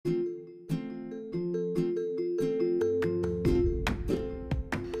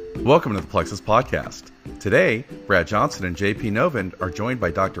Welcome to the Plexus Podcast. Today, Brad Johnson and J.P. Novind are joined by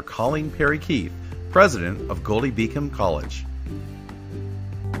Dr. Colleen Perry-Keith, President of Goldey-Beacom College.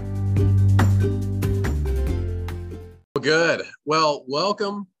 Good. Well,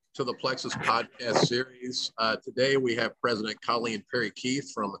 welcome to the Plexus Podcast series. Today we have President Colleen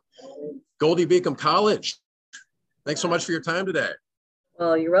Perry-Keith from Goldey-Beacom College. Thanks so much for your time today.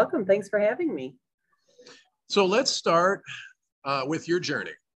 Well, you're welcome. Thanks for having me. So let's start with your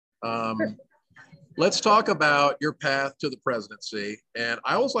journey. Let's talk about your path to the presidency. And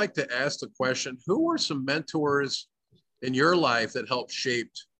I always like to ask the question, who were some mentors in your life that helped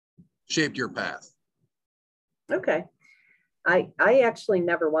shaped your path? Okay. I actually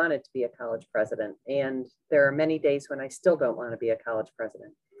never wanted to be a college president. And there are many days when I still don't want to be a college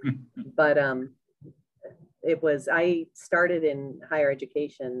president. But I started in higher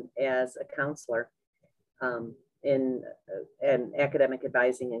education as a counselor in an academic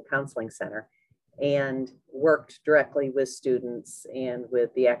advising and counseling center, and worked directly with students and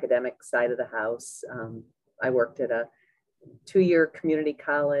with the academic side of the house. I worked at a 2-year community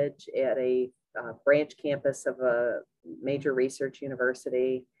college, at a branch campus of a major research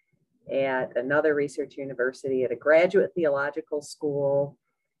university, at another research university, at a graduate theological school,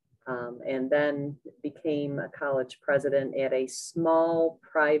 and then became a college president at a small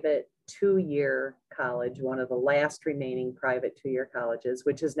private 2-year college, one of the last remaining private 2-year colleges,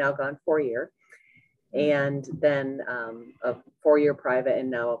 which has now gone 4-year, and then a 4-year private,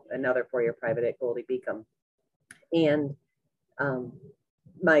 and now another 4-year private at Goldey-Beacom. And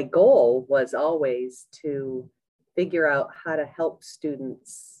my goal was always to figure out how to help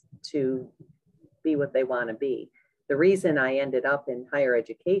students to be what they want to be. The reason I ended up in higher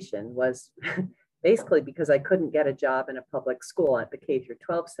education was basically because I couldn't get a job in a public school at the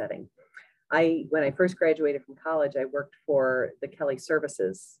K-12 setting. When I first graduated from college, I worked for the Kelly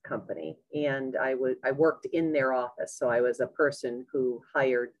Services Company, and I worked in their office. So I was a person who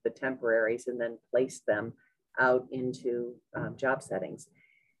hired the temporaries and then placed them out into job settings.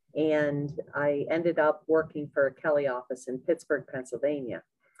 And I ended up working for a Kelly office in Pittsburgh, Pennsylvania.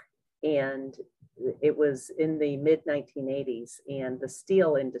 And it was in the mid-1980s, and the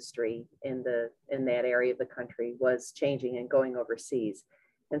steel industry in that area of the country was changing and going overseas.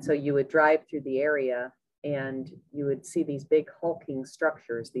 And so you would drive through the area and you would see these big hulking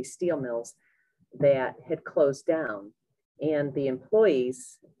structures, these steel mills that had closed down, and the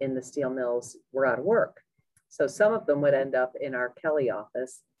employees in the steel mills were out of work. So some of them would end up in our Kelly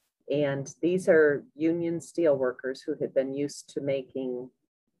office, and these are union steel workers who had been used to making,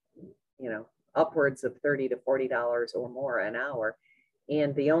 upwards of $30 to $40 or more an hour.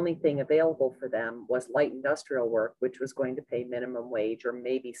 And the only thing available for them was light industrial work, which was going to pay minimum wage or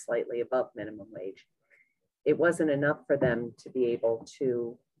maybe slightly above minimum wage. It wasn't enough for them to be able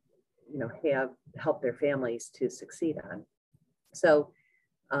to, help their families to succeed on. So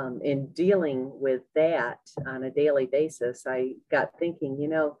in dealing with that on a daily basis, I got thinking,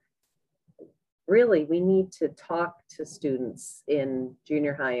 really, we need to talk to students in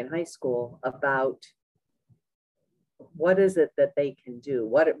junior high and high school about what is it that they can do?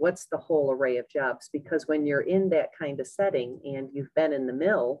 What's the whole array of jobs? Because when you're in that kind of setting and you've been in the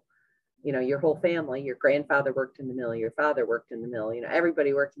mill, your whole family, your grandfather worked in the mill, your father worked in the mill,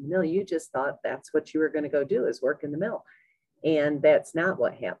 everybody worked in the mill. You just thought that's what you were going to go do, is work in the mill. And that's not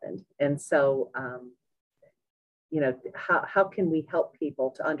what happened. And so, how can we help people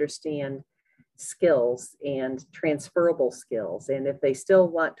to understand skills and transferable skills? And if they still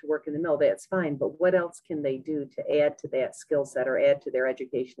want to work in the mill, that's fine. But what else can they do to add to that skill set or add to their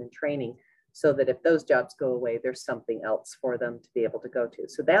education and training, so that if those jobs go away, there's something else for them to be able to go to?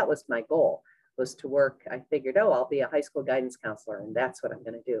 So that was my goal, was to work. I figured, I'll be a high school guidance counselor, and that's what I'm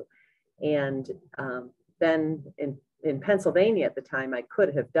going to do. And then in Pennsylvania at the time, I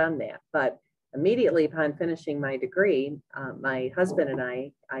could have done that. But immediately upon finishing my degree, my husband and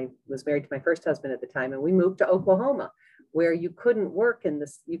I was married to my first husband at the time, and we moved to Oklahoma, where you couldn't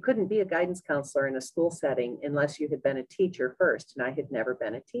you couldn't be a guidance counselor in a school setting unless you had been a teacher first. And I had never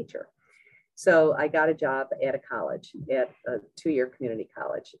been a teacher. So I got a job at a college, at a 2-year community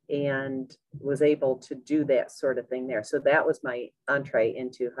college, and was able to do that sort of thing there. So that was my entree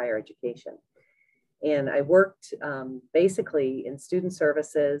into higher education. And I worked basically in student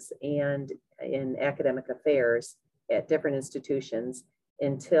services and in academic affairs at different institutions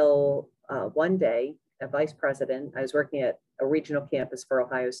until one day, a vice president, I was working at a regional campus for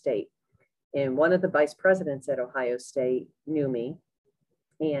Ohio State. And one of the vice presidents at Ohio State knew me.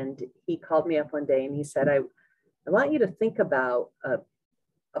 And he called me up one day and he said, I want you to think about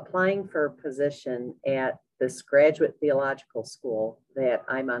applying for a position at this graduate theological school that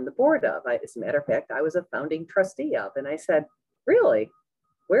I'm on the board of. As a matter of fact, I was a founding trustee of. And I said, really?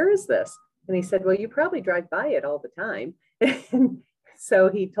 Where is this? And he said, well, you probably drive by it all the time. And so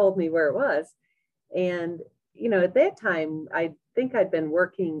he told me where it was. And, at that time, I think I'd been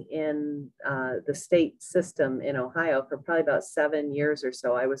working in the state system in Ohio for probably about 7 years or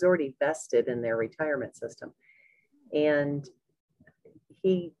so. I was already vested in their retirement system. And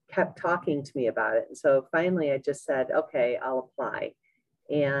he kept talking to me about it. And so finally I just said, okay, I'll apply.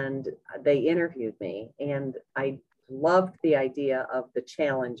 And they interviewed me. And I loved the idea of the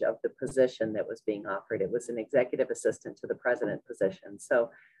challenge of the position that was being offered. It was an executive assistant to the president position.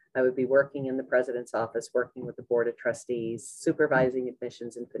 So I would be working in the president's office, working with the board of trustees, supervising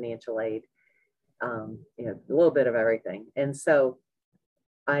admissions and financial aid, a little bit of everything. And so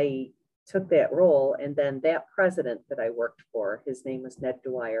I took that role. And then that president that I worked for, his name was Ned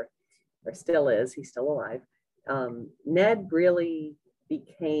Dwyer, or still is, he's still alive. Ned really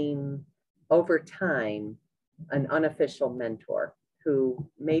became, over time, an unofficial mentor who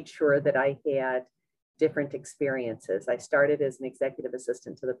made sure that I had different experiences. I started as an executive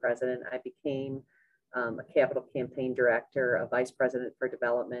assistant to the president. I became a capital campaign director, a vice president for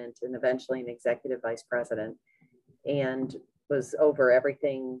development, and eventually an executive vice president, and was over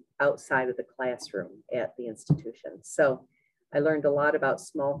everything outside of the classroom at the institution. So I learned a lot about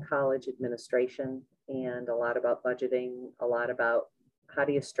small college administration and a lot about budgeting, a lot about how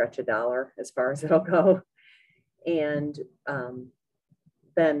do you stretch a dollar as far as it'll go. And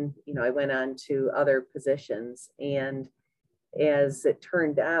then, I went on to other positions. And as it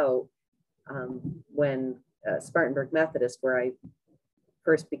turned out, when Spartanburg Methodist, where I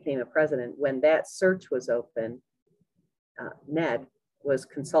first became a president, when that search was open, Ned was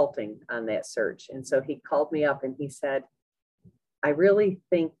consulting on that search. And so he called me up and he said, I really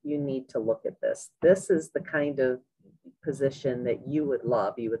think you need to look at this. This is the kind of position that you would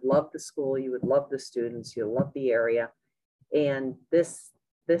love. You would love the school, you would love the students, you'll love the area. And this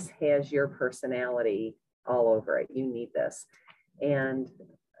has your personality all over it. You need this. And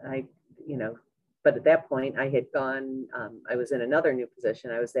I, but at that point I had gone, I was in another new position.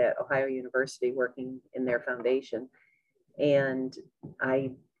 I was at Ohio University working in their foundation. And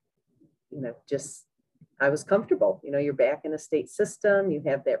I, I was comfortable. You're back in a state system, you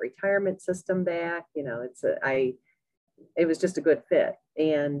have that retirement system back, it was just a good fit.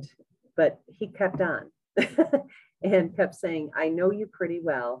 But he kept on and kept saying, I know you pretty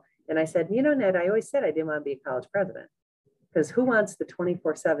well. And I said, Ned, I always said I didn't want to be a college president, because who wants the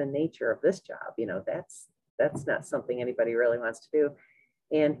 24/7 nature of this job? That's not something anybody really wants to do.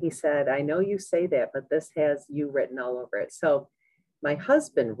 And he said, I know you say that, but this has you written all over it. So my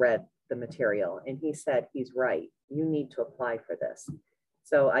husband read the material and he said, he's right. You need to apply for this.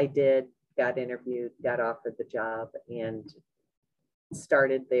 So I did, got interviewed, got offered the job, and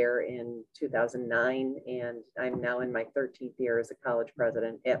started there in 2009. And I'm now in my 13th year as a college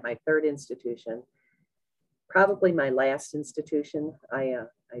president at my third institution, probably my last institution. I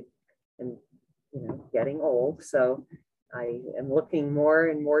am, getting old. So I am looking more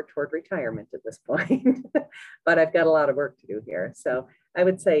and more toward retirement at this point, but I've got a lot of work to do here. So I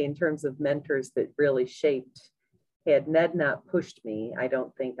would say in terms of mentors that really shaped, had Ned not pushed me, I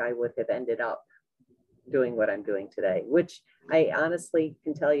don't think I would have ended up doing what I'm doing today, which I honestly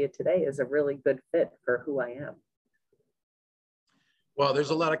can tell you today is a really good fit for who I am. Well,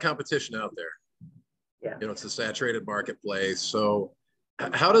 there's a lot of competition out there. Yeah. It's a saturated marketplace. So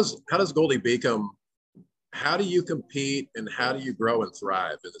how does Goldey-Beacom, how do you compete and how do you grow and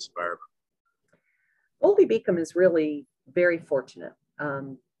thrive in this environment? Goldey-Beacom is really very fortunate.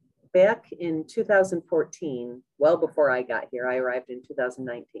 Back in 2014, well before I got here, I arrived in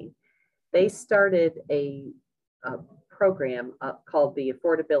 2019, they started a program called the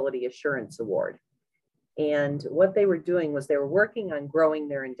Affordability Assurance Award. And what they were doing was they were working on growing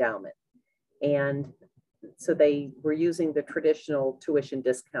their endowment. And so they were using the traditional tuition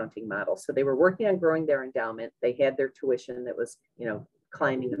discounting model. So they were working on growing their endowment. They had their tuition that was,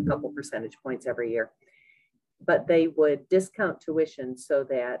 climbing a couple percentage points every year. But they would discount tuition so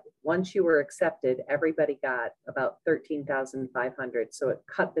that once you were accepted, everybody got about $13,500. So it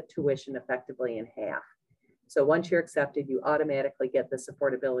cut the tuition effectively in half. So once you're accepted, you automatically get this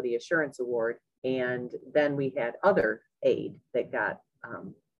Affordability Assurance Award. And then we had other aid that got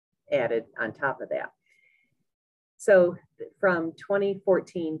added on top of that. So from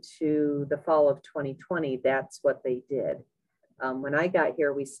 2014 to the fall of 2020, that's what they did. When I got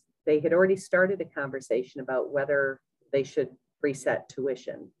here, they had already started a conversation about whether they should reset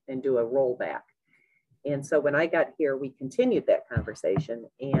tuition and do a rollback. And so when I got here, we continued that conversation.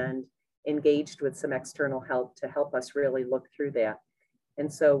 And engaged with some external help to help us really look through that.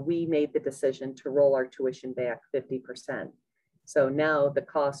 And so we made the decision to roll our tuition back 50%. So now the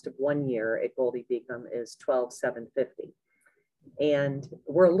cost of 1 year at Goldey-Beacom is $12,750. And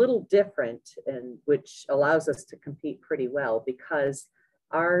we're a little different, and which allows us to compete pretty well because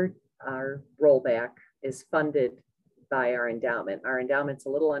our rollback is funded by our endowment. Our endowment's a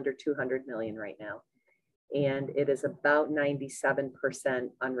little under 200 million right now, and it is about 97%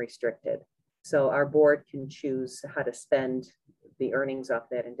 unrestricted. So our board can choose how to spend the earnings off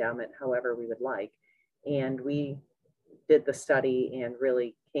that endowment however we would like. And we did the study and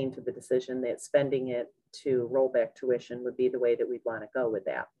really came to the decision that spending it to roll back tuition would be the way that we'd want to go with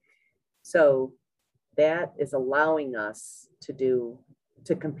that. So that is allowing us to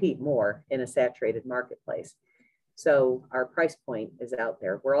compete more in a saturated marketplace. So our price point is out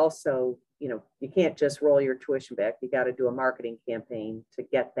there. We're also, you can't just roll your tuition back. You got to do a marketing campaign to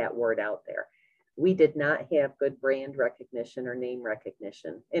get that word out there. We did not have good brand recognition or name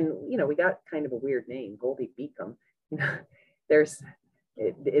recognition. And, we got kind of a weird name, Goldey-Beacom.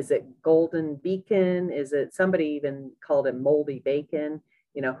 Is it Golden Beacon? Is it, somebody even called it moldy bacon?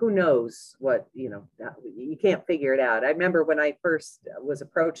 Who knows what, you can't figure it out. I remember when I first was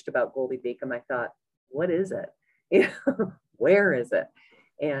approached about Goldey-Beacom, I thought, what is it? Where is it?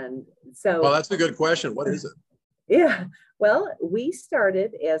 And so. Well, that's a good question. What is it? Yeah, well, we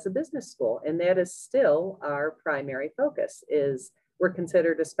started as a business school, and that is still our primary focus. Is we're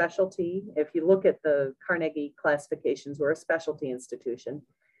considered a specialty. If you look at the Carnegie classifications, we're a specialty institution.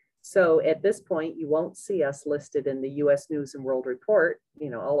 So at this point, you won't see us listed in the U.S. News and World Report,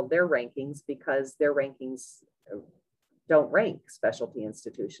 all of their rankings, because their rankings don't rank specialty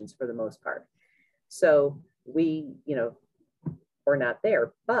institutions for the most part. So we're not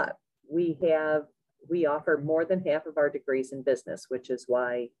there, but we offer more than half of our degrees in business, which is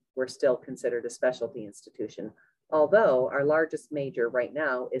why we're still considered a specialty institution. Although our largest major right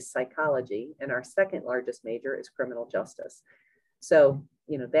now is psychology, and our second largest major is criminal justice. So,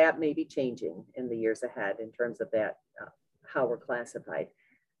 that may be changing in the years ahead in terms of that, how we're classified.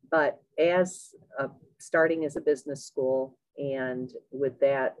 But as starting as a business school, and with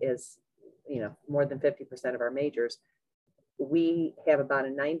that is, more than 50% of our majors, we have about a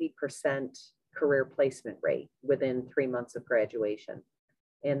 90% career placement rate within 3 months of graduation.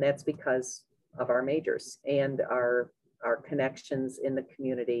 And that's because of our majors and our connections in the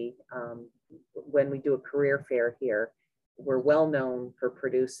community. When we do a career fair here, we're well known for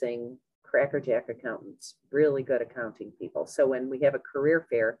producing crackerjack accountants, really good accounting people. So when we have a career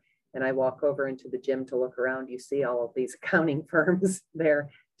fair and I walk over into the gym to look around, you see all of these accounting firms there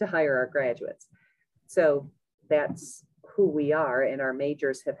to hire our graduates. So that's who we are, and our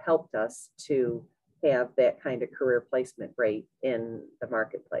majors have helped us to have that kind of career placement rate in the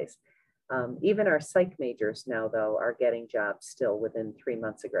marketplace. Even our psych majors now, though, are getting jobs still within 3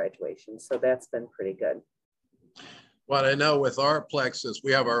 months of graduation. So that's been pretty good. Well, I know with our Plexus,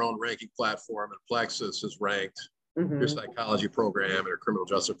 we have our own ranking platform, and Plexus is ranked your psychology program and your criminal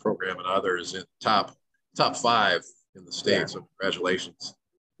justice program and others in top 5 in the state. Yeah. So congratulations.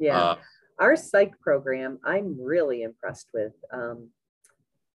 Yeah. Our psych program, I'm really impressed with.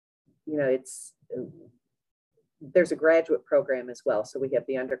 There's a graduate program as well. So we have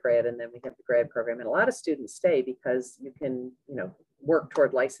the undergrad and then we have the grad program. And a lot of students stay because you can, work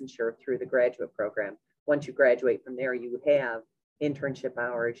toward licensure through the graduate program. Once you graduate from there, you have internship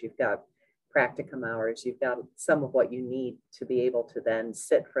hours, you've got practicum hours, you've got some of what you need to be able to then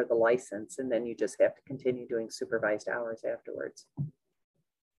sit for the license. And then you just have to continue doing supervised hours afterwards.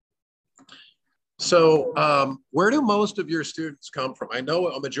 So where do most of your students come from? I know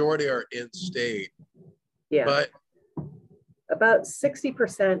a majority are in-state. Yeah, but about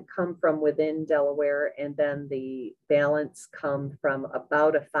 60% come from within Delaware, and then the balance come from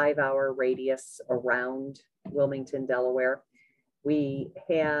about a 5-hour radius around Wilmington, Delaware. We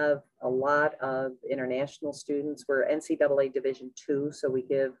have a lot of international students. We're NCAA Division II, so we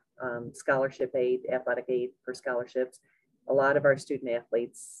give scholarship aid, athletic aid for scholarships. A lot of our student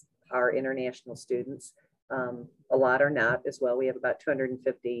athletes are international students. A lot are not as well. We have about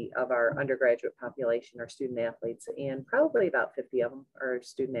 250 of our undergraduate population are student athletes, and probably about 50 of them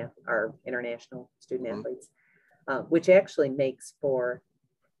are international student athletes, which actually makes for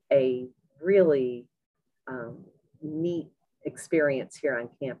a really neat experience here on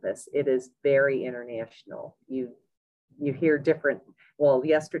campus. It is very international. You hear different, well,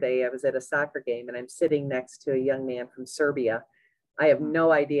 yesterday I was at a soccer game and I'm sitting next to a young man from Serbia. I have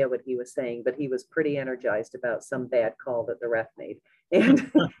no idea what he was saying, but he was pretty energized about some bad call that the ref made.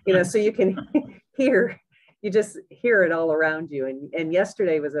 And, so you can hear you just hear it all around you. And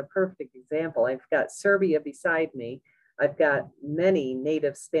yesterday was a perfect example. I've got Serbia beside me. I've got many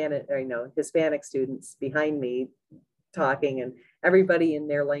native Hispanic students behind me talking, and everybody in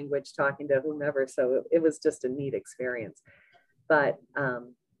their language talking to whomever. So it was just a neat experience. But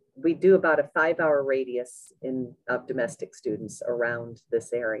we do about a 5-hour radius of domestic students around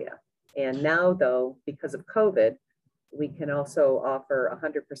this area. And now, though, because of COVID, we can also offer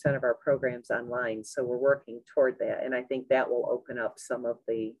 100% of our programs online. So we're working toward that. And I think that will open up some of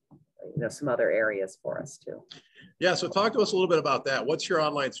the, some other areas for us too. Yeah, so talk to us a little bit about that. What's your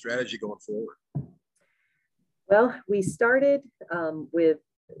online strategy going forward? Well, we started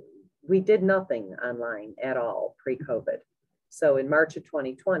we did nothing online at all pre-COVID. So in March of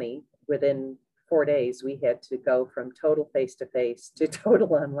 2020, within 4 days, we had to go from total face-to-face to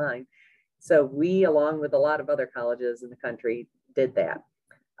total online. So we, along with a lot of other colleges in the country, did that.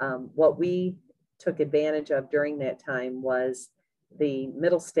 What we took advantage of during that time was the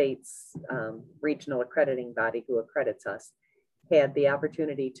Middle States regional accrediting body, who accredits us, had the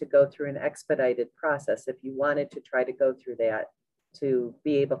opportunity to go through an expedited process if you wanted to try to go through that, to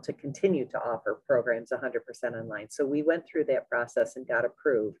be able to continue to offer programs 100% online. So we went through that process and got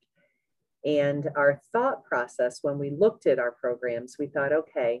approved. And our thought process when we looked at our programs, we thought,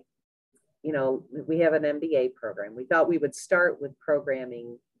 okay, we have an MBA program. We thought we would start with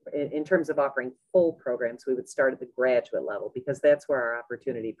programming in terms of offering full programs. We would start at the graduate level because that's where our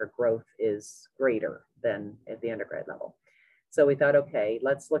opportunity for growth is greater than at the undergrad level. So we thought, okay,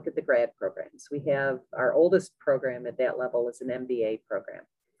 let's look at the grad programs. We have our oldest program at that level is an MBA program.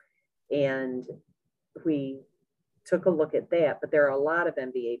 And we took a look at that, but there are a lot of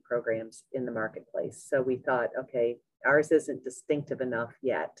MBA programs in the marketplace. So we thought, okay, ours isn't distinctive enough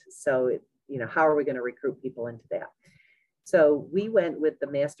yet. So, how are we going to recruit people into that? So we went with the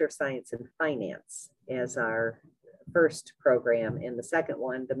Master of Science in Finance as our first program, and the second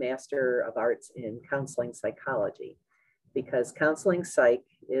one, the Master of Arts in Counseling Psychology, because counseling psych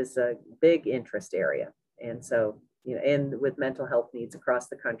is a big interest area. And so, and with mental health needs across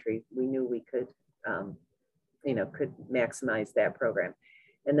the country, we knew we could, could maximize that program.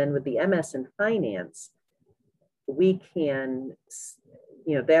 And then with the MS in Finance, we can,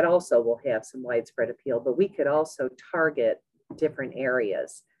 that also will have some widespread appeal, but we could also target different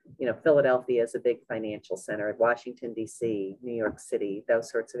areas. Philadelphia is a big financial center, Washington, D.C., New York City,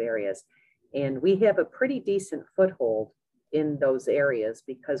 those sorts of areas. And we have a pretty decent foothold in those areas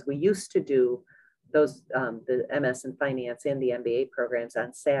because we used to do those, the MS in Finance and the MBA programs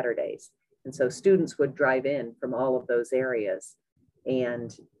on Saturdays. And so students would drive in from all of those areas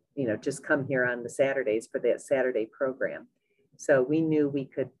and, just come here on the Saturdays for that Saturday program. So we knew we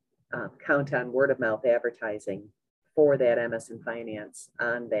could count on word of mouth advertising for that MS in Finance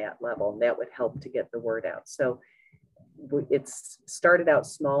on that level, and that would help to get the word out. So it's started out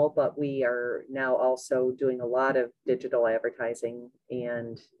small, but we are now also doing a lot of digital advertising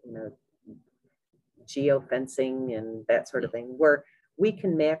and geofencing and that sort of thing, where we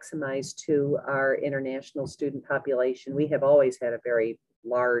can maximize to our international student population. We have always had a very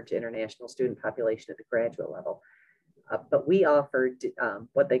large international student population at the graduate level. But we offered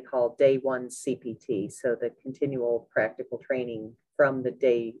what they call day one CPT, so the continual practical training from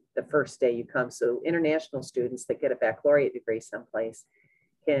the first day you come. So international students that get a baccalaureate degree someplace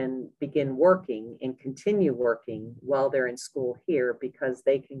can begin working and continue working while they're in school here because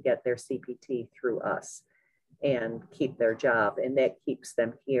they can get their CPT through us and keep their job. And that keeps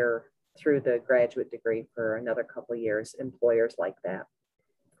them here through the graduate degree for another couple of years, employers like that.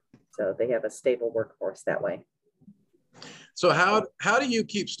 So they have a stable workforce that way. So how do you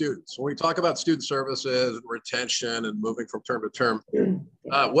keep students? When we talk about student services and retention and moving from term to term,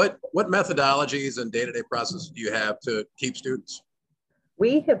 what methodologies and day-to-day processes do you have to keep students?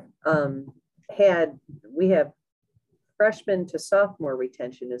 We have freshman to sophomore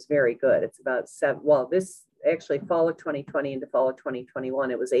retention is very good. It's about this actually fall of 2020 into fall of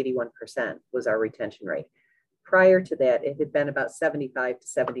 2021, it was 81% was our retention rate. Prior to that, it had been about 75 to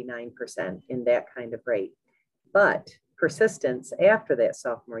 79% in that kind of rate. But persistence after that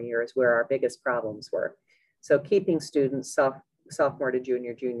sophomore year is where our biggest problems were. So keeping students sophomore to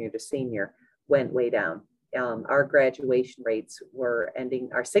junior, junior to senior went way down. Our graduation rates were ending,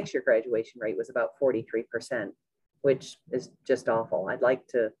 our 6-year graduation rate was about 43%, which is just awful.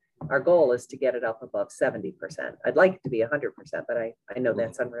 Our goal is to get it up above 70%. I'd like it to be 100%, but I know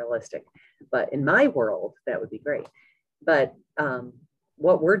that's unrealistic. But in my world, that would be great. But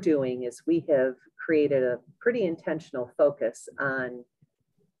what we're doing is we have created a pretty intentional focus on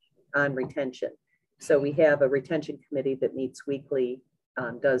retention. So we have a retention committee that meets weekly,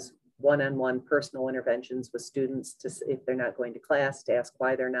 does one-on-one personal interventions with students to, if they're not going to class, to ask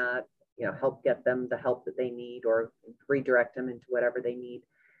why they're not, help get them the help that they need or redirect them into whatever they need.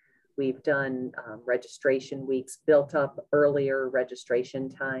 We've done registration weeks, built up earlier registration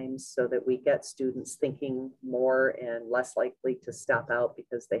times so that we get students thinking more and less likely to stop out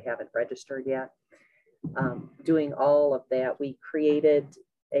because they haven't registered yet. Doing all of that, we created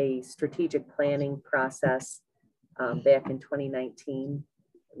a strategic planning process back in 2019,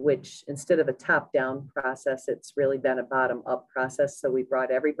 which instead of a top-down process, it's really been a bottom-up process. So we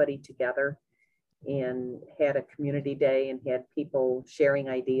brought everybody together and had a community day and had people sharing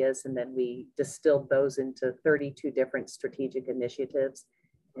ideas. And then we distilled those into 32 different strategic initiatives.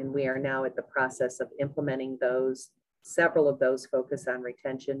 And we are now at the process of implementing those. Several of those focus on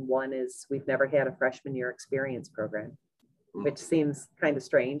retention. One is we've never had a freshman year experience program, which seems kind of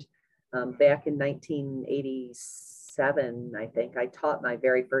strange. Back in 1987, I think, I taught my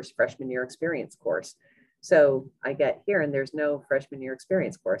very first freshman year experience course. So I get here and there's no freshman year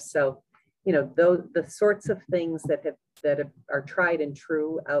experience course. So, the sorts of things that are tried and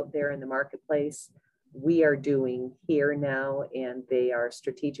true out there in the marketplace, we are doing here now, and they are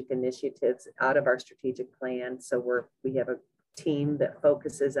strategic initiatives out of our strategic plan. So we have a team that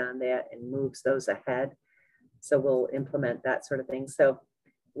focuses on that and moves those ahead. So we'll implement that sort of thing. So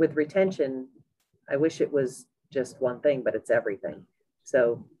with retention, I wish it was just one thing, but it's everything.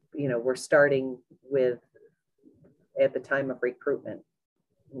 So, we're starting with at the time of recruitment,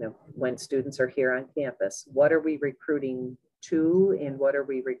 when students are here on campus, what are we recruiting to and what are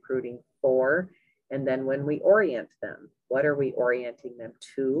we recruiting for? And then when we orient them, what are we orienting them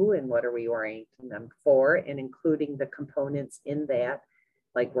to and what are we orienting them for? And including the components in that,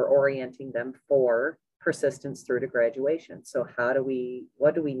 like we're orienting them for persistence through to graduation. So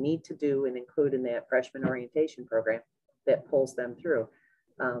what do we need to do and include in that freshman orientation program that pulls them through?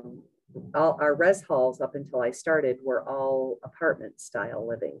 All our res halls up until I started were all apartment style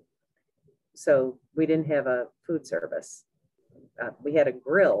living. So we didn't have a food service. We had a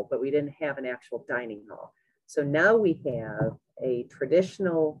grill, but we didn't have an actual dining hall. So now we have a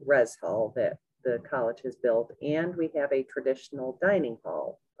traditional res hall that the college has built, and we have a traditional dining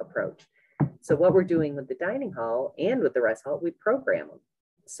hall approach. So what we're doing with the dining hall and with the res hall, we program them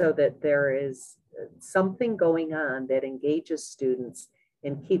so that there is something going on that engages students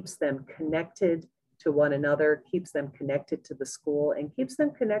and keeps them connected to one another, keeps them connected to the school, and keeps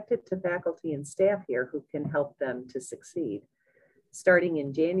them connected to faculty and staff here who can help them to succeed. Starting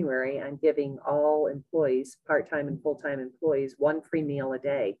in January, I'm giving all employees, part-time and full-time employees, one free meal a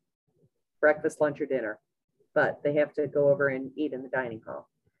day, breakfast, lunch, or dinner, but they have to go over and eat in the dining hall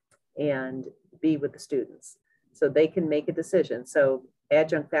and be with the students so they can make a decision. So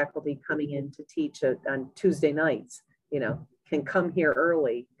adjunct faculty coming in to teach on Tuesday nights, can come here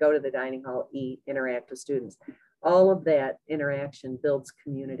early, go to the dining hall, eat, interact with students. All of that interaction builds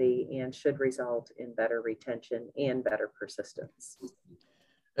community and should result in better retention and better persistence.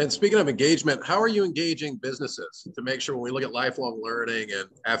 And speaking of engagement, how are you engaging businesses to make sure when we look at lifelong learning and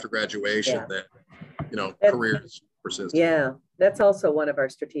after graduation that, careers persist? Yeah, that's also one of our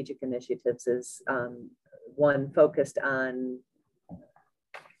strategic initiatives is one focused on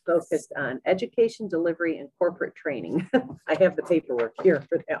education, delivery, and corporate training. I have the paperwork here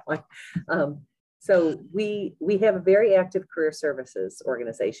for that one. So we have a very active career services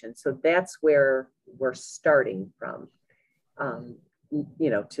organization. So that's where we're starting from, to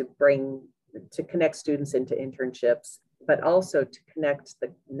connect students into internships, but also to connect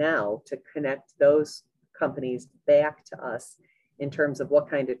those companies back to us in terms of what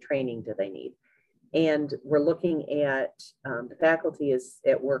kind of training do they need. And we're looking at, the faculty is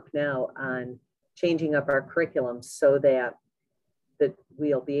at work now on changing up our curriculum so that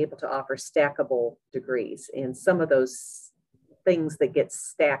we'll be able to offer stackable degrees. And some of those things that get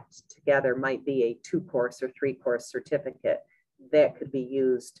stacked together might be a 2-course or 3-course certificate that could be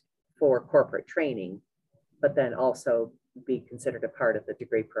used for corporate training, but then also be considered a part of the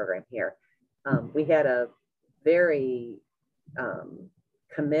degree program here. We had a very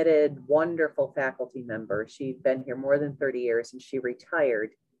committed, wonderful faculty member. She'd been here more than 30 years and she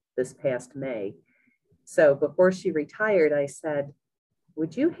retired this past May. So before she retired, I said,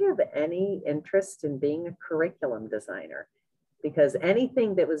 would you have any interest in being a curriculum designer? Because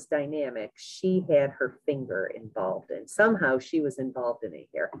anything that was dynamic, she had her finger involved in. Somehow she was involved in it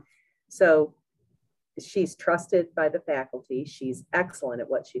here. So she's trusted by the faculty. She's excellent at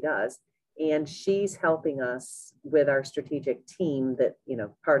what she does. And she's helping us with our strategic team that,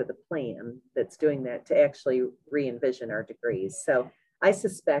 part of the plan that's doing that to actually re-envision our degrees. So I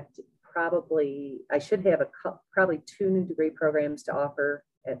suspect I should have probably 2 new degree programs to offer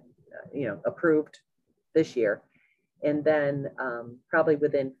approved this year. And then probably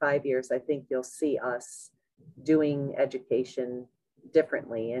within 5 years, I think you'll see us doing education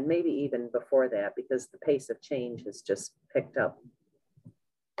differently, and maybe even before that, because the pace of change has just picked up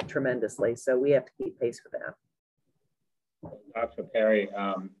tremendously. So we have to keep pace with that. Dr. Perry,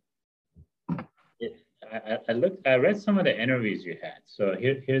 I read some of the interviews you had. So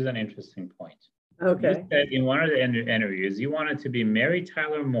here's an interesting point. Okay. You said in one of the interviews, you wanted to be Mary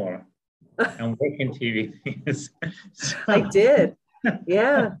Tyler Moore and work in TV. So, I did.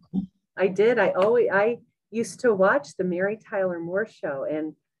 Yeah, I did. I used to watch the Mary Tyler Moore show,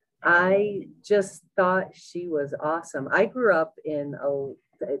 and I just thought she was awesome. I grew up in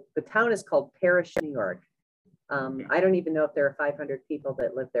the town is called Parrish, New York. I don't even know if there are 500 people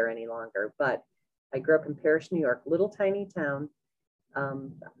that live there any longer, but I grew up in Parrish, New York, little tiny town.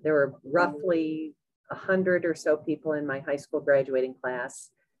 There were roughly 100 or so people in my high school graduating class.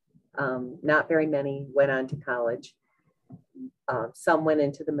 Not very many went on to college. Some went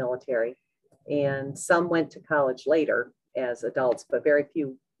into the military, and some went to college later as adults, but very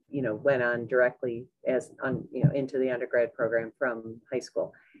few, went on directly into the undergrad program from high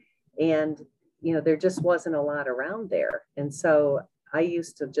school. And, there just wasn't a lot around there. And so I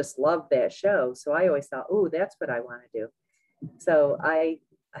used to just love that show. So I always thought, oh, that's what I want to do. So I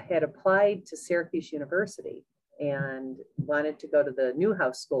had applied to Syracuse University and wanted to go to the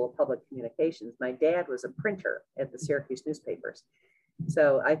Newhouse School of Public Communications. My dad was a printer at the Syracuse newspapers.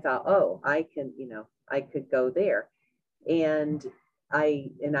 So I thought, oh, I could go there. And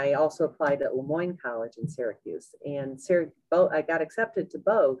I also applied at Lemoyne College in Syracuse, and I got accepted to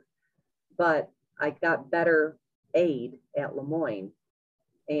both, but I got better aid at Lemoyne,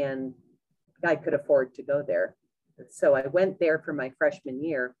 and I could afford to go there. So I went there for my freshman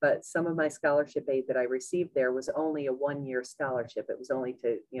year, but some of my scholarship aid that I received there was only a 1-year scholarship. It was only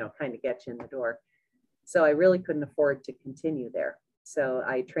to, kind of get you in the door. So I really couldn't afford to continue there. So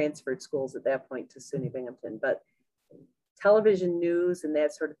I transferred schools at that point to SUNY Binghamton. But television news and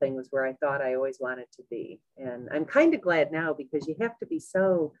that sort of thing was where I thought I always wanted to be. And I'm kind of glad now, because you have to be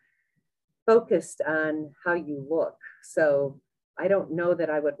so focused on how you look. So I don't know that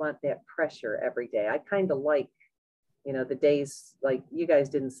I would want that pressure every day. I kind of like, the days, like you guys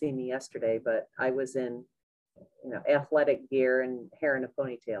didn't see me yesterday, but I was in, athletic gear and hair in a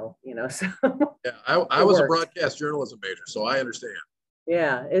ponytail, so. Yeah, I was a broadcast journalism major, so I understand.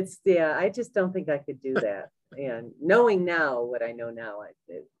 Yeah, I just don't think I could do that. And knowing now what I know now, I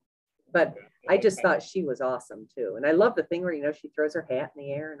did. But I just thought she was awesome too. And I love the thing where, she throws her hat in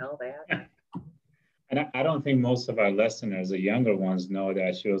the air and all that. And I don't think most of our listeners, the younger ones, know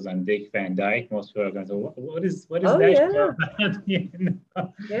that she was on Dick Van Dyke. Most people are going to say, what is that? Yeah.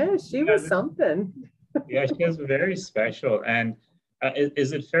 Yeah, she was something. Yeah, she was very special. And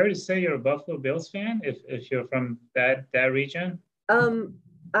is it fair to say you're a Buffalo Bills fan if you're from that region?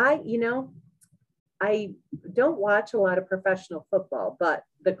 I don't watch a lot of professional football, but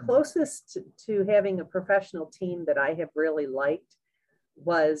the closest to having a professional team that I have really liked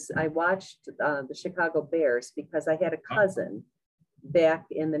was I watched the Chicago Bears, because I had a cousin back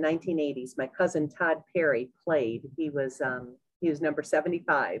in the 1980s. My cousin Todd Perry played. He was number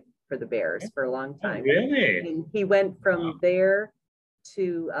 75 for the Bears for a long time. Oh, really? And he went from there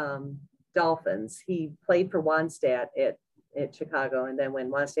to Dolphins. He played for Wannstedt at Chicago, and then when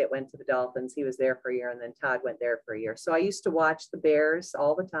Wannstedt went to the Dolphins, he was there for a year, and then Todd went there for a year. So I used to watch the Bears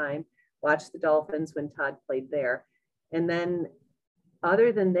all the time, watch the Dolphins when Todd played there, and then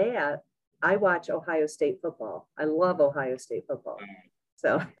other than that, I watch Ohio State football. I love Ohio State football.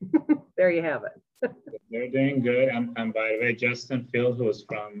 So there you have it. They're doing good. And by the way, Justin Field, who was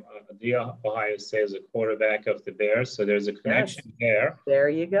from the Ohio State, is a quarterback of the Bears. So there's a connection there. There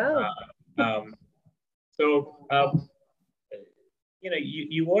you go.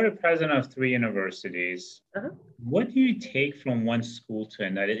 You were the president of 3 universities. Uh-huh. What do you take from one school to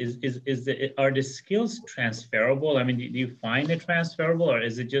another? Are the skills transferable? I mean, do you find it transferable, or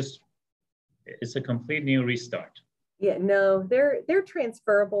is it just it's a complete new restart? Yeah, no, they're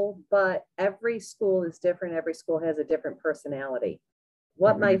transferable, but every school is different. Every school has a different personality.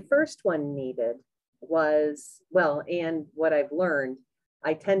 What my first one needed was, and what I've learned,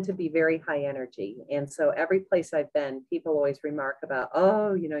 I tend to be very high energy. And so every place I've been, people always remark about,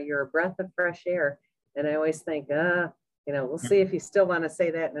 oh, you're a breath of fresh air. And I always think, we'll see if you still want to say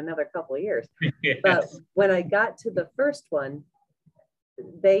that in another couple of years. Yes. But when I got to the first one,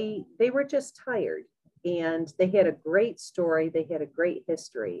 they were just tired, and they had a great story. They had a great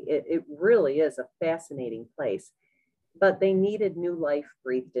history. It really is a fascinating place, but they needed new life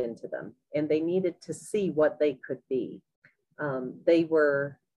breathed into them, and they needed to see what they could be. They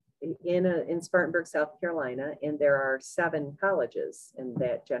were in Spartanburg, South Carolina, and there are 7 colleges in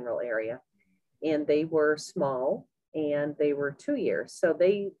that general area. And they were small and they were 2 years. So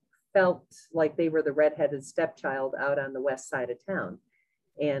they felt like they were the redheaded stepchild out on the west side of town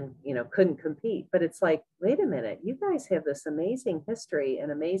and, you know, couldn't compete. But it's like, wait a minute, you guys have this amazing history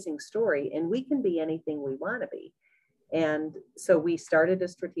and amazing story, and we can be anything we want to be. And so we started a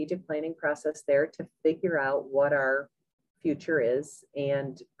strategic planning process there to figure out what our future is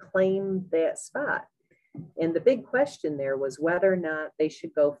and claim that spot. And the big question there was whether or not they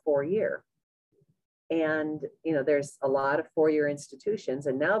should go 4-year. And, you know, there's a lot of 4-year institutions,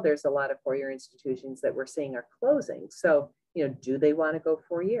 and now there's a lot of 4-year institutions that we're seeing are closing. So, you know, do they want to go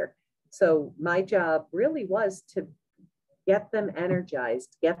 4-year? So my job really was to get them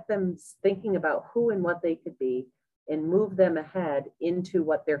energized, get them thinking about who and what they could be, and move them ahead into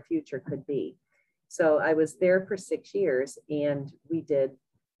what their future could be. So I was there for 6 years, and we did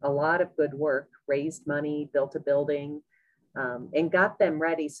a lot of good work, raised money, built a building, and got them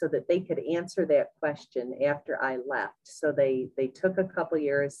ready so that they could answer that question after I left. So they took a couple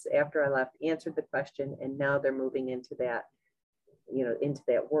years after I left, answered the question, and now they're moving into that, you know, into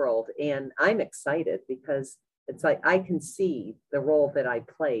that world. And I'm excited because it's like I can see the role that I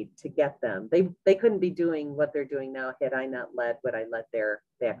played to get them. They couldn't be doing what they're doing now had I not led what I led there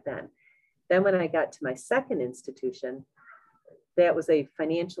back then. Then when I got to my second institution, that was a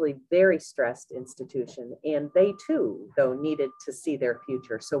financially very stressed institution. And they too, though, needed to see their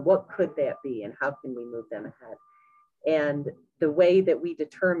future. So what could that be and how can we move them ahead? And the way that we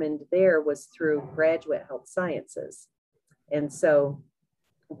determined there was through graduate health sciences. And so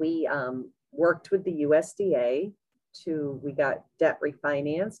we worked with the USDA we got debt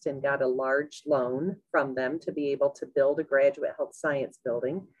refinanced and got a large loan from them to be able to build a graduate health science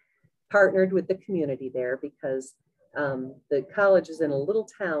building, partnered with the community there because the college is in a little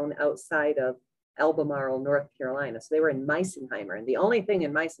town outside of Albemarle, North Carolina. So they were in Meisenheimer, and the only thing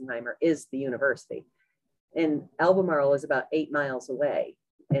in Meisenheimer is the university. And Albemarle is about 8 miles away.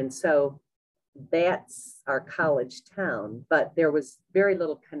 And so that's our college town, but there was very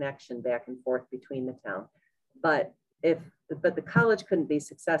little connection back and forth between the town. But the college couldn't be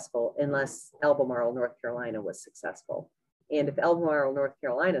successful unless Albemarle, North Carolina was successful. And if Albemarle, North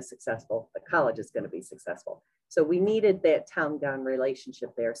Carolina is successful, the college is going to be successful. So we needed that town-gown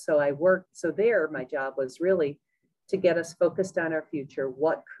relationship there. So there, my job was really to get us focused on our future.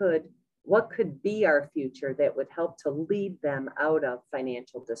 What could be our future that would help to lead them out of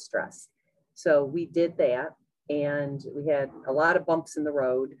financial distress? So we did that, and we had a lot of bumps in the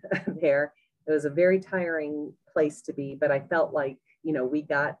road there. It was a very tiring place to be, but I felt like, you know, we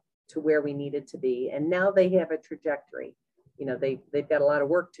got to where we needed to be. And now they have a trajectory. You know, they've got a lot of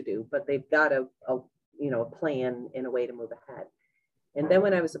work to do, but they've got a plan and a way to move ahead. And then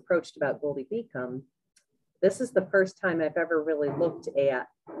when I was approached about Goldey-Beacom, this is the first time I've ever really looked at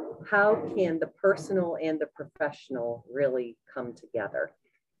how can the personal and the professional really come together.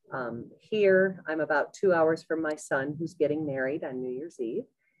 Here, I'm about 2 hours from my son who's getting married on New Year's Eve.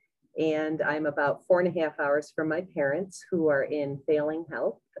 And I'm about 4.5 hours from my parents who are in failing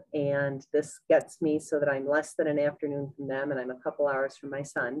health. And this gets me so that I'm less than an afternoon from them, and I'm a couple hours from my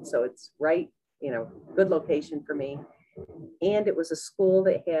son. So it's right, you know, good location for me. And it was a school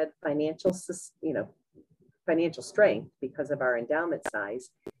that had financial strength because of our endowment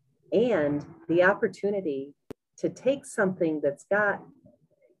size, and the opportunity to take something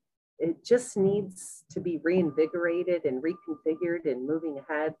it just needs to be reinvigorated and reconfigured and moving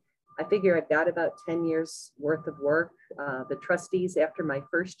ahead. I figure I've got about 10 years worth of work. The trustees, after my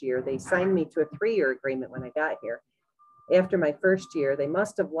first year, they signed me to a 3-year agreement when I got here. After my first year, they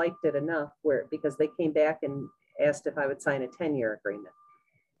must have liked it enough because they came back and asked if I would sign a 10-year agreement.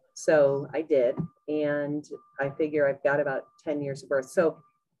 So I did, and I figure I've got about 10 years of worth. So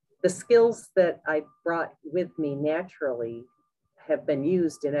the skills that I brought with me naturally have been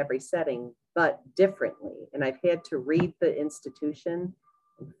used in every setting, but differently. And I've had to read the institution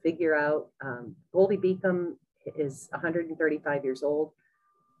and figure out, Goldey-Beacom is 135 years old,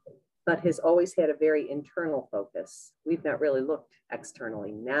 but has always had a very internal focus. We've not really looked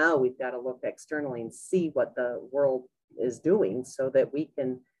externally. Now we've got to look externally and see what the world is doing so that we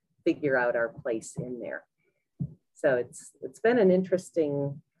can figure out our place in there. So it's been an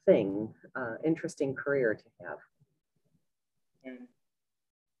interesting thing, interesting career to have. And,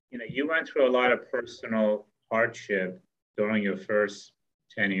 you know, you went through a lot of personal hardship during your first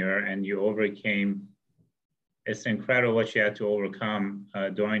tenure, and you overcame. It's incredible what you had to overcome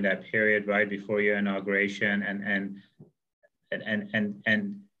during that period right before your inauguration, and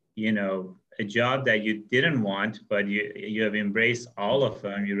you know, a job that you didn't want, but you have embraced all of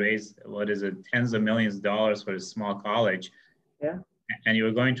them. You raised, tens of millions of dollars for a small college. Yeah. And you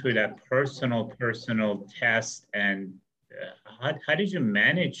were going through that personal test. And how did you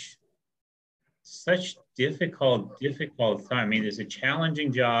manage such difficult time? I mean, it's a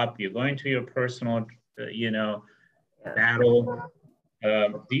challenging job. You're going through your personal, battle.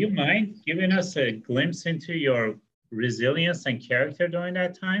 Do you mind giving us a glimpse into your resilience and character during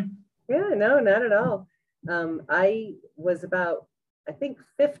that time? Yeah, no, not at all. I was about, I think,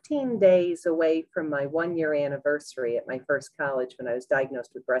 15 days away from my 1-year anniversary at my first college when I was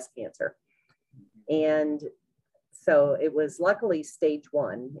diagnosed with breast cancer. And so it was luckily stage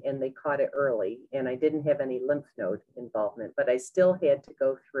 1, and they caught it early, and I didn't have any lymph node involvement, but I still had to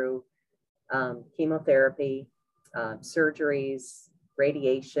go through chemotherapy, surgeries,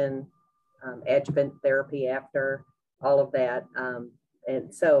 radiation, adjuvant therapy after, all of that.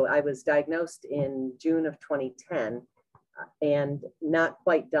 And so I was diagnosed in June of 2010 and not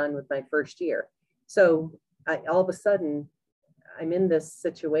quite done with my first year. So all of a sudden, I'm in this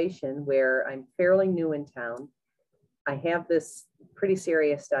situation where I'm fairly new in town. I have this pretty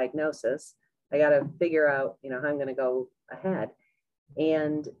serious diagnosis. I got to figure out, how I'm going to go ahead.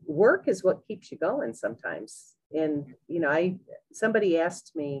 And work is what keeps you going sometimes. And, somebody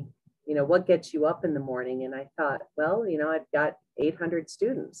asked me, what gets you up in the morning? And I thought, well, I've got 800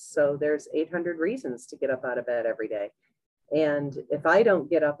 students. So there's 800 reasons to get up out of bed every day. And if I don't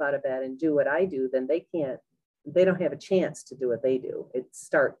get up out of bed and do what I do, then they don't have a chance to do what they do. It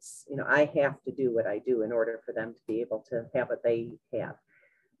starts, I have to do what I do in order for them to be able to have what they have.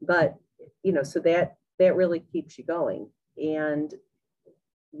 But, so that really keeps you going. And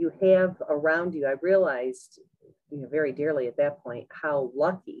you have around you, I realized, very dearly at that point, how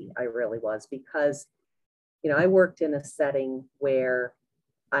lucky I really was, because, I worked in a setting where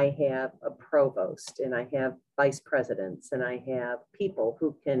I have a provost and I have vice presidents and I have people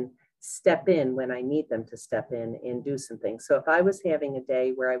who can step in when I need them to step in and do some things. So if I was having a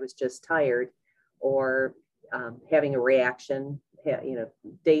day where I was just tired or having a reaction,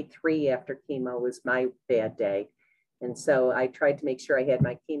 day 3 after chemo was my bad day. And so I tried to make sure I had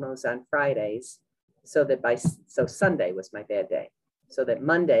my chemos on Fridays so Sunday was my bad day, so that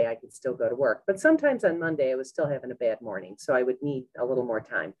Monday I could still go to work. But sometimes on Monday I was still having a bad morning, so I would need a little more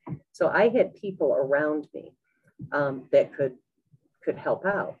time. So I had people around me that could help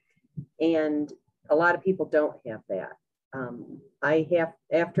out. And a lot of people don't have that.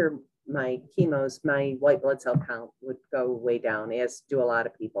 After my chemos, my white blood cell count would go way down, as do a lot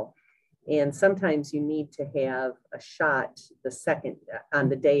of people. And sometimes you need to have a shot on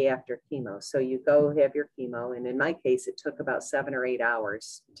the day after chemo. So you go have your chemo. And in my case, it took about 7 or 8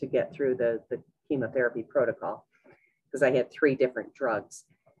 hours to get through the chemotherapy protocol because I had 3 different drugs.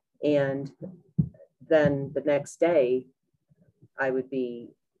 And then the next day,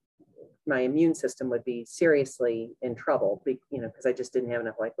 my immune system would be seriously in trouble, because I just didn't have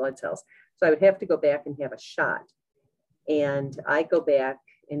enough white blood cells. So I would have to go back and have a shot. And I go back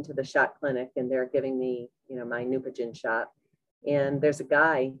into the shot clinic and they're giving me, my Neupogen shot. And there's a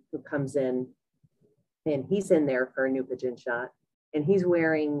guy who comes in and he's in there for a Neupogen shot and he's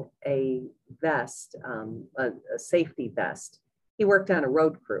wearing a vest, a safety vest. He worked on a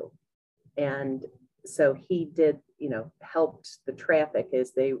road crew. And so he did, helped the traffic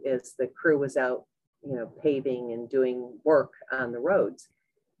as the crew was out, paving and doing work on the roads.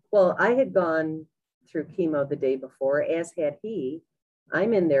 Well, I had gone through chemo the day before, as had he.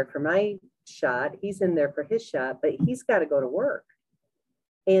 I'm in there for my shot. He's in there for his shot, but he's got to go to work.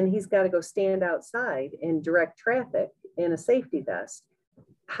 And he's got to go stand outside and direct traffic in a safety vest.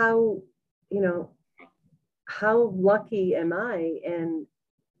 How lucky am I? And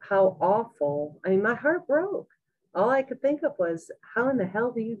how awful. I mean, my heart broke. All I could think of was, how in the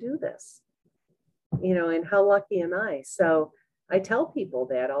hell do you do this? And how lucky am I? So I tell people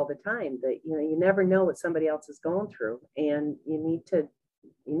that all the time, that, you never know what somebody else is going through, and you need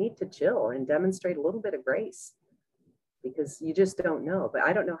to chill and demonstrate a little bit of grace, because you just don't know. But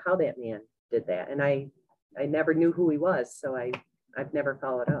I don't know how that man did that. And I never knew who he was. So I've never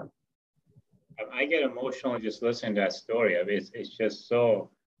followed up. I get emotional just listening to that story. I mean, it's just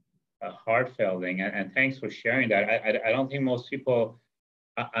so heartfelt, and thanks for sharing that. I don't think most people,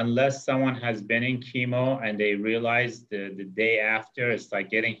 unless someone has been in chemo and they realize the day after, it's like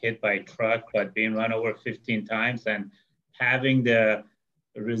getting hit by a truck, but being run over 15 times and having the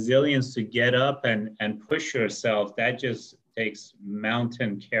resilience to get up and push yourself, that just takes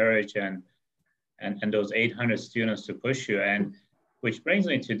mountain courage and those 800 students to push you. And which brings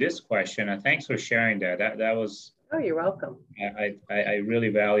me to this question, and thanks for sharing that. That was... Oh, you're welcome. I really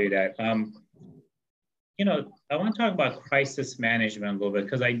value that. I want to talk about crisis management a little bit,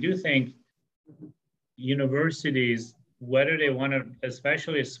 because I do think universities, whether they want to,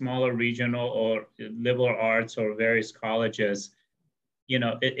 especially smaller regional or liberal arts or various colleges,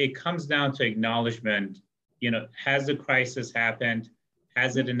 it comes down to acknowledgement. Has the crisis happened?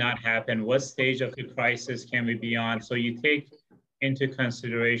 Has it not happened? What stage of the crisis can we be on? So you take into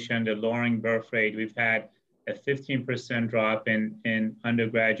consideration the lowering birth rate. We've had a 15% drop in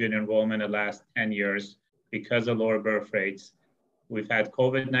undergraduate enrollment in the last 10 years because of lower birth rates. We've had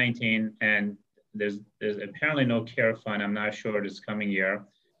COVID-19, and there's apparently no care fund. I'm not sure this coming year.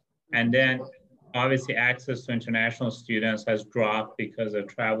 And then obviously access to international students has dropped because of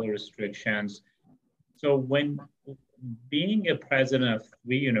travel restrictions. So when being a president of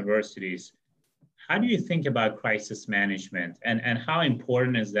 3 universities, how do you think about crisis management, and how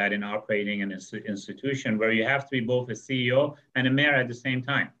important is that in operating an institution where you have to be both a CEO and a mayor at the same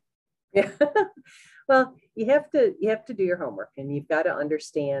time? Yeah. Well, you have to do your homework, and you've got to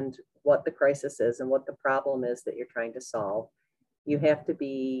understand what the crisis is and what the problem is that you're trying to solve. You have to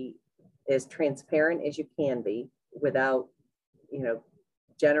be as transparent as you can be without,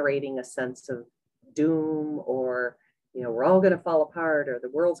 generating a sense of doom or, we're all going to fall apart or the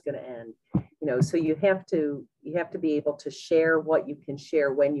world's going to end. So you have to be able to share what you can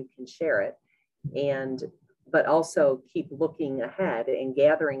share when you can share it, but also keep looking ahead and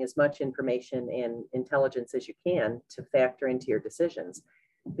gathering as much information and intelligence as you can to factor into your decisions,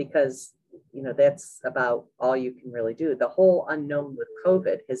 because that's about all you can really do. The whole unknown with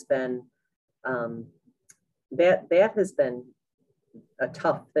COVID has been that has been a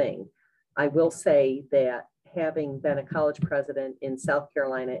tough thing. I will say that having been a college president in South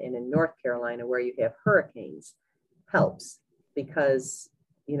Carolina and in North Carolina, where you have hurricanes, helps, because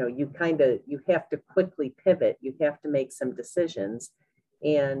you have to quickly pivot. You have to make some decisions,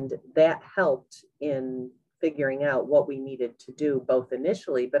 and that helped in figuring out what we needed to do, both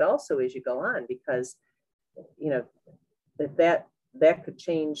initially, but also as you go on, because that could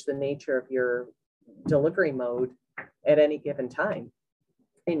change the nature of your delivery mode at any given time.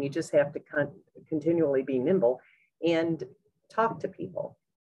 And you just have to continually be nimble and talk to people.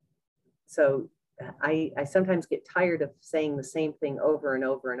 So I sometimes get tired of saying the same thing over and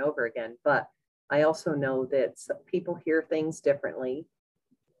over and over again, but I also know that people hear things differently.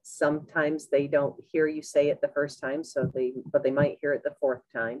 Sometimes they don't hear you say it the first time, but they might hear it the 4th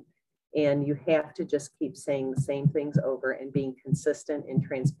time. And you have to just keep saying the same things over and being consistent and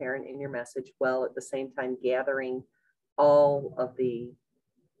transparent in your message, while at the same time gathering all of the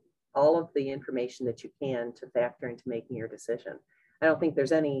information that you can to factor into making your decision. I don't think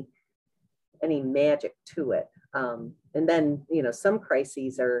there's any magic to it. And then, some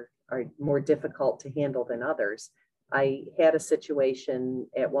crises are more difficult to handle than others. I had a situation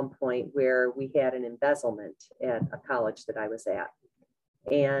at one point where we had an embezzlement at a college that I was at.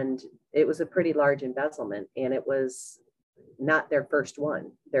 And it was a pretty large embezzlement, and it was not their first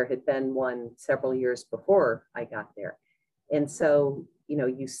one. There had been one several years before I got there. And so,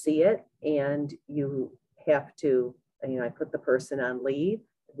 you see it, and you have to, I put the person on leave.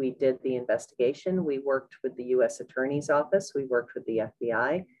 We did the investigation. We worked with the U.S. Attorney's Office. We worked with the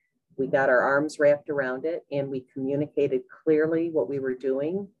FBI. We got our arms wrapped around it, and we communicated clearly what we were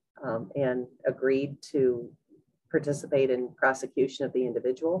doing, and agreed to participate in prosecution of the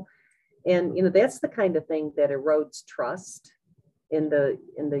individual. And that's the kind of thing that erodes trust in the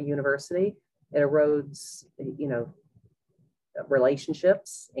university. It erodes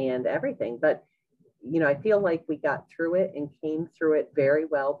relationships and everything. But I feel like we got through it and came through it very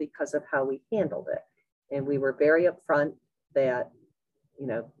well because of how we handled it. And we were very upfront that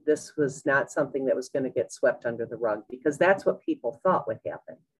this was not something that was going to get swept under the rug, because that's what people thought would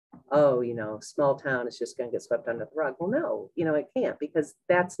happen. Oh, small town is just going to get swept under the rug. Well, no, it can't, because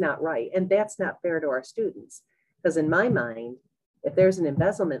that's not right. And that's not fair to our students. Because in my mind, if there's an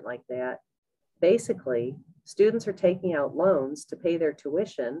embezzlement like that, basically students are taking out loans to pay their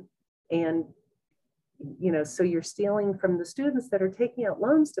tuition. And, so you're stealing from the students that are taking out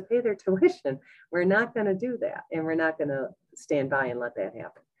loans to pay their tuition. We're not going to do that. And we're not going to stand by and let that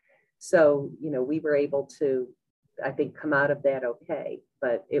happen. So, we were able to, I think, come out of that okay.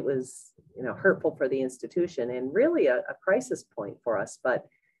 But it was, hurtful for the institution and really a crisis point for us. But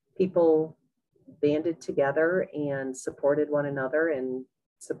people banded together and supported one another and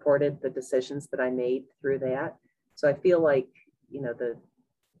supported the decisions that I made through that. So I feel like, the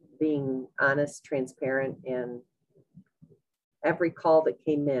being honest, transparent, and every call that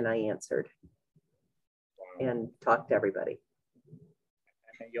came in, I answered and talked to everybody.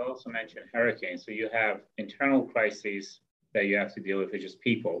 And you also mentioned hurricanes. So you have internal crises that you have to deal with, which is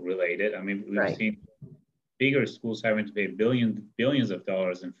people related. I mean, we've seen bigger schools having to pay billions of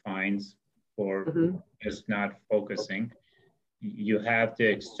dollars in fines for just not focusing. You have the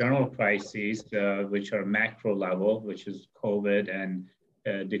external crises, which are macro level, which is COVID and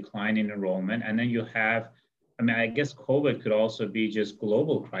decline in enrollment. And then you have, I guess COVID could also be just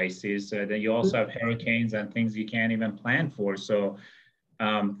global crises. Then you also have hurricanes and things you can't even plan for. So,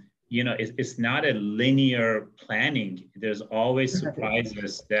 it's not a linear planning. There's always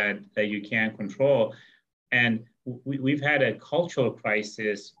surprises that you can't control. And we've had a cultural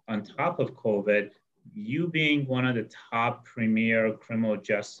crisis on top of COVID. You being one of the top premier criminal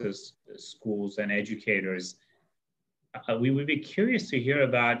justice schools and educators, we would be curious to hear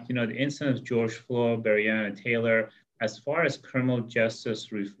about, the incident of George Floyd, Breonna Taylor. As far as criminal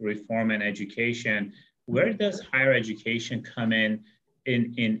justice reform and education, where does higher education come in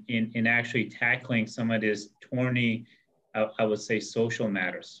actually tackling some of these thorny, I would say, social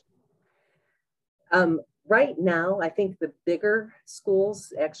matters? Right now, I think the bigger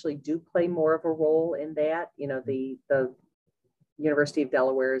schools actually do play more of a role in that, the University of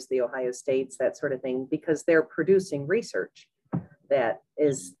Delaware's, the Ohio States, that sort of thing, because they're producing research that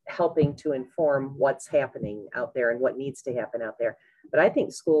is helping to inform what's happening out there and what needs to happen out there. But I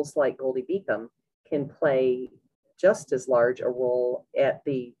think schools like Goldey-Beacom can play just as large a role at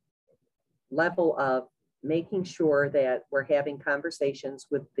the level of making sure that we're having conversations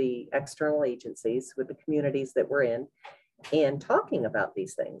with the external agencies, with the communities that we're in, and talking about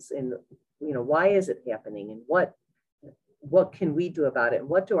these things. And, why is it happening? And what can we do about it? And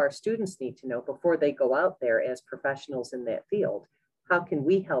what do our students need to know before they go out there as professionals in that field? How can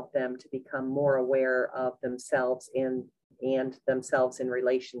we help them to become more aware of themselves and themselves in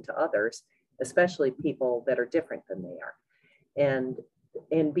relation to others, especially people that are different than they are? And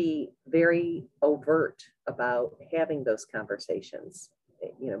be very overt about having those conversations.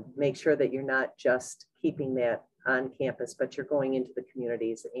 Make sure that you're not just keeping that on campus, but you're going into the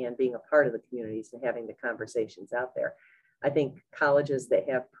communities and being a part of the communities and having the conversations out there. I think colleges that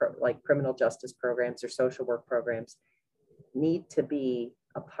have like criminal justice programs or social work programs need to be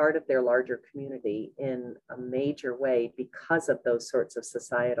a part of their larger community in a major way because of those sorts of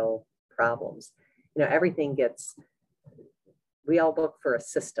societal problems. We all look for a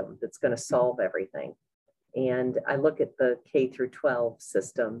system that's going to solve everything. And I look at the K through 12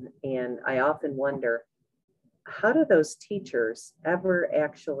 system, and I often wonder, how do those teachers ever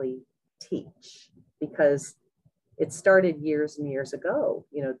actually teach? Because it started years and years ago.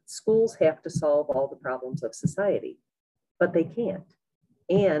 Schools have to solve all the problems of society, but they can't.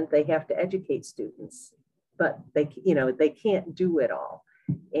 And they have to educate students, but they can't do it all.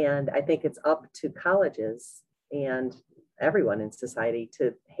 And I think it's up to colleges and everyone in society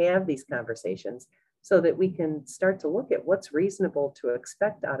to have these conversations so that we can start to look at what's reasonable to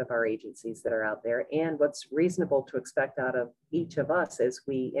expect out of our agencies that are out there and what's reasonable to expect out of each of us as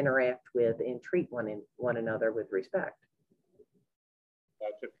we interact with and treat one another with respect.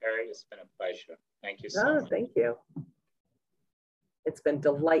 Dr. Perry, it's been a pleasure. Thank you so much. Thank you. It's been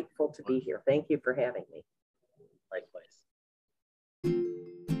delightful to be here. Thank you for having me. Likewise.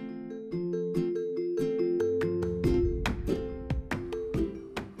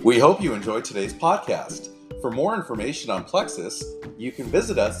 We hope you enjoyed today's podcast. For more information on Plexus, you can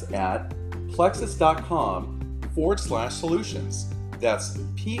visit us at plexus.com/solutions. That's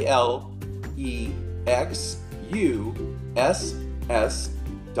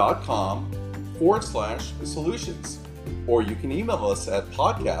plexuss.com/solutions. Or you can email us at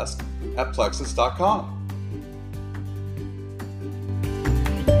podcast@plexus.com.